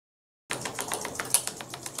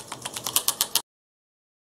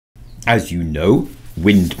As you know,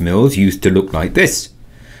 windmills used to look like this.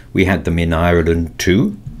 We had them in Ireland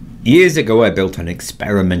too. Years ago I built an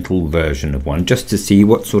experimental version of one just to see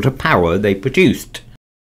what sort of power they produced.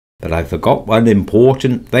 But I forgot one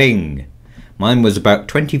important thing. Mine was about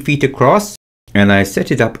 20 feet across, and I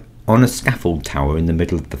set it up on a scaffold tower in the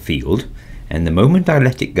middle of the field, and the moment I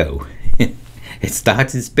let it go, it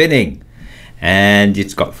started spinning, and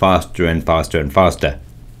it's got faster and faster and faster.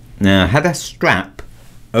 Now I had a strap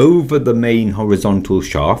over the main horizontal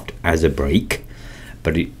shaft as a brake,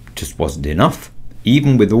 but it just wasn't enough.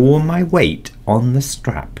 Even with all my weight on the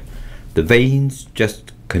strap, the vanes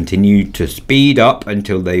just continued to speed up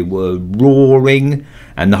until they were roaring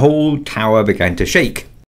and the whole tower began to shake.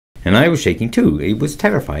 And I was shaking too. It was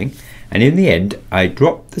terrifying. And in the end, I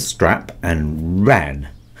dropped the strap and ran,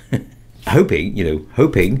 hoping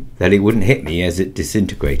that it wouldn't hit me as it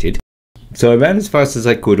disintegrated. So I ran as fast as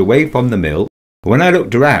I could away from the mill. When I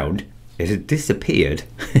looked around, it had disappeared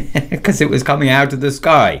because it was coming out of the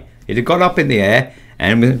sky. It had gone up in the air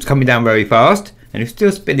and was coming down very fast, and it was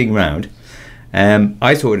still spinning round.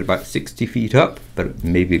 I saw it about 60 feet up, but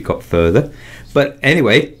maybe it got further. But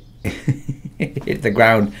anyway, it hit the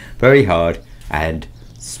ground very hard and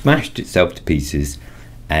smashed itself to pieces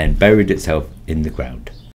and buried itself in the ground.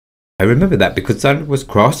 I remember that because Sandra was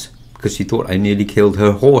cross because she thought I nearly killed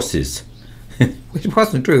her horses, which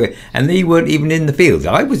wasn't true. And they weren't even in the field.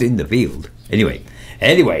 I was in the field. Anyway,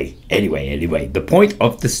 the point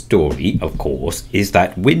of the story, of course, is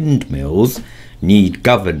that windmills need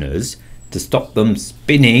governors to stop them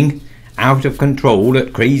spinning out of control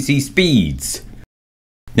at crazy speeds.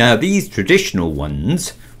 Now, these traditional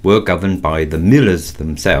ones were governed by the millers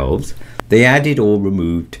themselves. They added or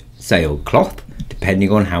removed sailcloth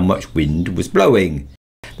depending on how much wind was blowing.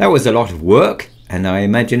 That was a lot of work, and I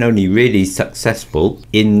imagine only really successful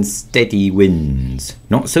in steady winds.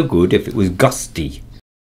 Not so good if it was gusty.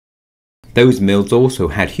 Those mills also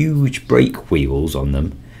had huge brake wheels on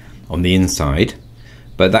them on the inside,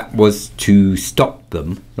 but that was to stop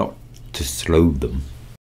them, not to slow them.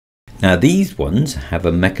 Now these ones have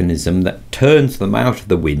a mechanism that turns them out of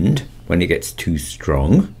the wind when it gets too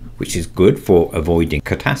strong, which is good for avoiding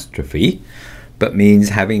catastrophe, but means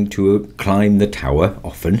having to climb the tower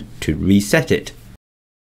often to reset it.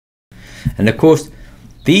 And of course,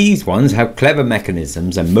 these ones have clever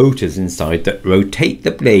mechanisms and motors inside that rotate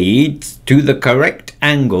the blades to the correct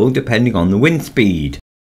angle depending on the wind speed.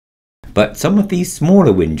 But some of these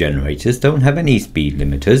smaller wind generators don't have any speed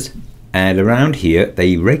limiters, and around here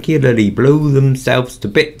they regularly blow themselves to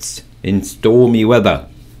bits in stormy weather.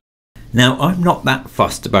 Now, I'm not that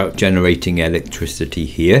fussed about generating electricity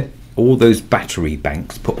here. All those battery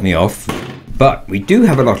banks put me off. But we do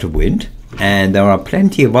have a lot of wind, and there are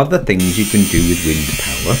plenty of other things you can do with wind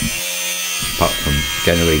power, apart from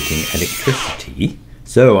generating electricity.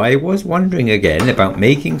 So I was wondering again about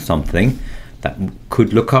making something that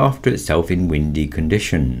could look after itself in windy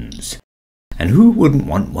conditions. And who wouldn't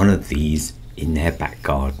want one of these in their back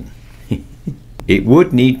garden? It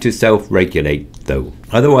would need to self-regulate though,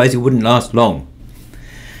 otherwise it wouldn't last long.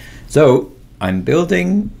 So I'm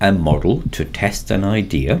building a model to test an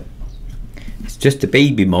idea. It's just a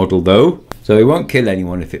baby model though, so it won't kill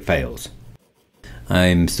anyone if it fails.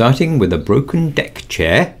 I'm starting with a broken deck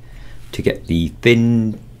chair to get the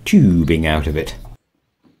thin tubing out of it.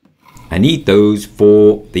 I need those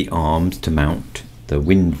for the arms to mount the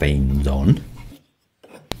wind vanes on.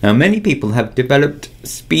 Now, many people have developed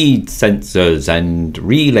speed sensors and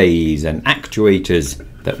relays and actuators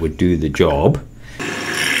that would do the job.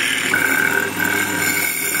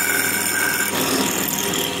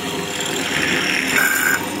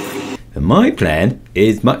 And my plan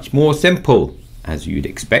is much more simple, as you'd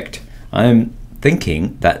expect. I'm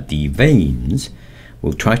thinking that the vanes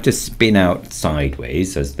will try to spin out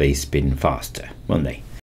sideways as they spin faster, won't they?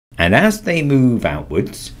 And as they move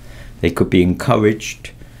outwards, they could be encouraged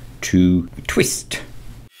to twist.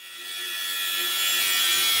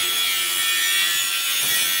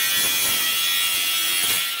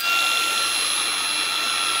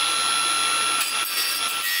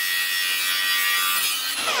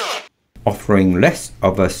 Offering less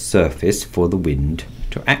of a surface for the wind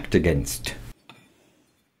to act against.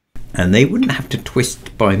 And they wouldn't have to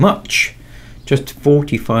twist by much. Just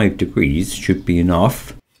 45 degrees should be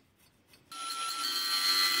enough.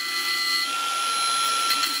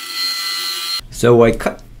 So I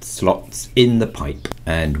cut slots in the pipe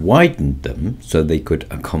and widened them so they could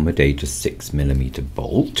accommodate a 6mm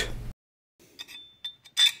bolt.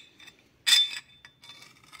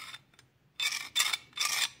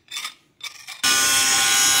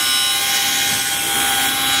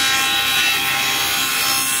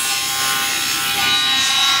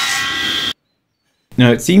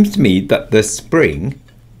 Now it seems to me that the spring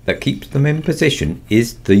that keeps them in position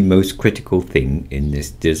is the most critical thing in this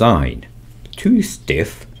design. Too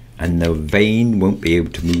stiff and the vane won't be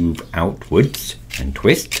able to move outwards and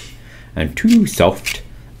twist, and too soft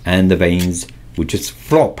and the vanes would just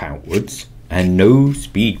flop outwards and no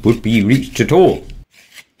speed would be reached at all.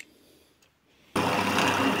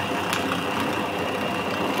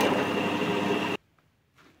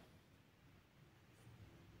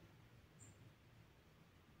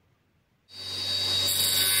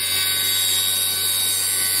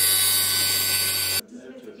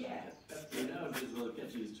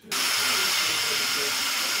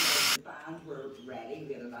 Ready,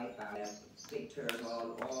 we had a night band, big tours,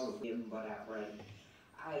 all of them, whatever, and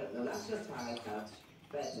I don't know, that's just how I felt,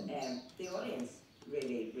 but the audience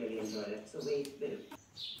really enjoyed it, so we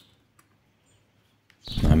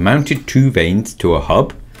I mounted 2 vanes to a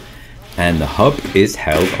hub, and the hub is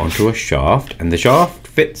held onto a shaft, and the shaft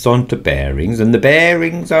fits onto bearings, and the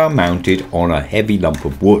bearings are mounted on a heavy lump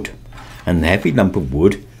of wood, and the heavy lump of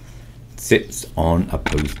wood sits on a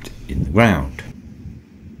post in the ground.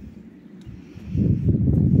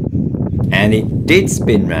 And it did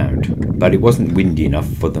spin round, but it wasn't windy enough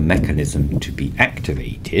for the mechanism to be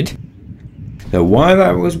activated. So while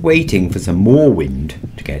I was waiting for some more wind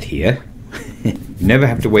to get here, you never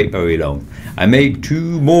have to wait very long, I made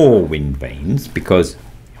 2 more wind vanes, because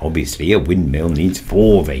obviously a windmill needs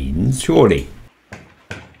 4 vanes, surely.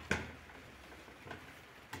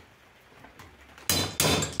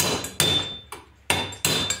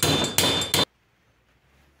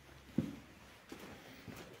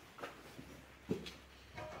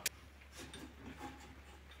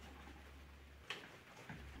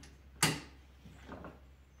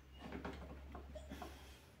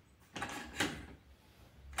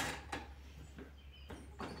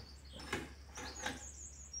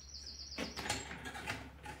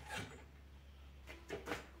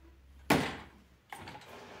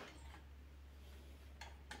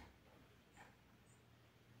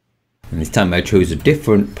 And this time I chose a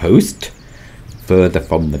different post further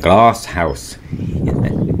from the glass house.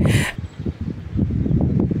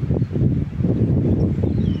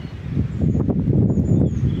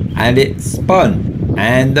 And it spun,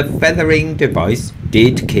 and the feathering device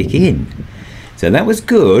did kick in. So that was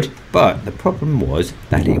good, but the problem was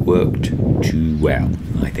that it worked too well,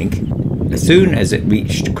 I think. As soon as it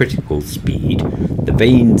reached critical speed, the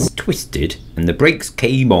vanes twisted and the brakes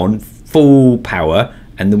came on full power,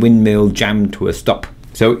 and the windmill jammed to a stop.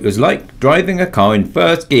 So it was like driving a car in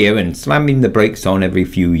first gear and slamming the brakes on every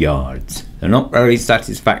few yards. They're not very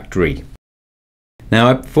satisfactory.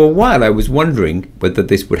 Now, for a while I was wondering whether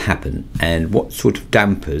this would happen and what sort of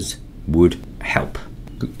dampers would help.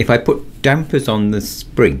 If I put dampers on the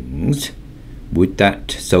springs, would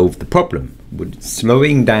that solve the problem? Would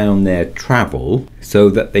slowing down their travel so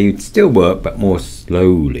that they would still work but more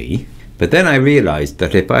slowly? But then I realised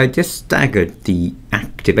that if I just staggered the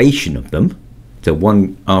activation of them, so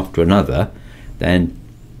one after another, then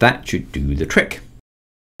that should do the trick.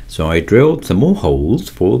 So I drilled some more holes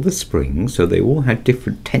for the springs so they all had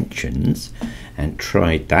different tensions and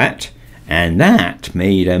tried that, and that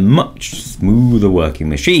made a much smoother working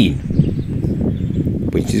machine,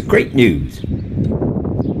 which is great news.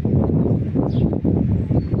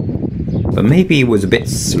 But maybe it was a bit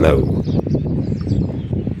slow.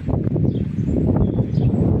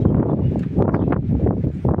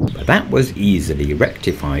 That was easily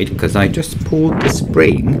rectified because I just pulled the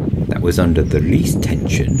spring that was under the least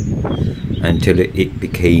tension until it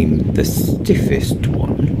became the stiffest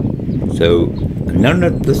one. So none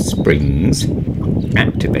of the springs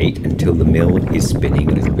activate until the mill is spinning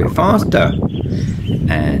a little bit faster.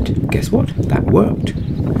 And guess what? That worked.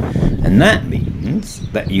 And that means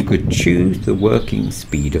that you could choose the working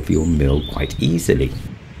speed of your mill quite easily.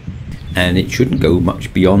 And it shouldn't go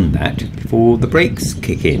much beyond that before the brakes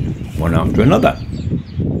kick in, one after another.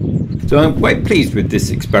 So I'm quite pleased with this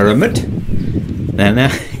experiment. And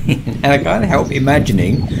I can't help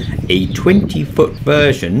imagining a 20-foot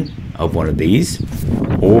version of one of these,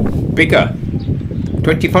 or bigger,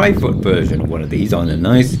 25-foot version of one of these on a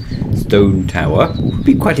nice stone tower. Would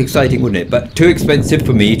be quite exciting, wouldn't it? But too expensive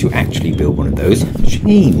for me to actually build one of those.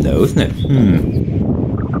 Shame though, isn't it?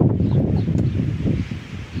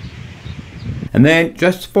 And then,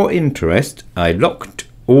 just for interest, I locked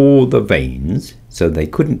all the vanes so they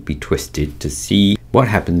couldn't be twisted to see what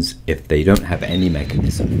happens if they don't have any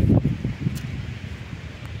mechanism.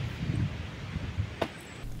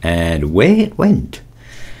 And away it went.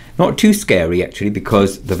 Not too scary actually,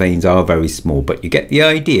 because the vanes are very small, but you get the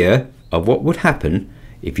idea of what would happen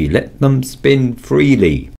if you let them spin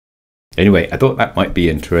freely. Anyway, I thought that might be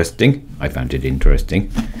interesting. I found it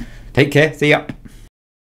interesting. Take care. See ya.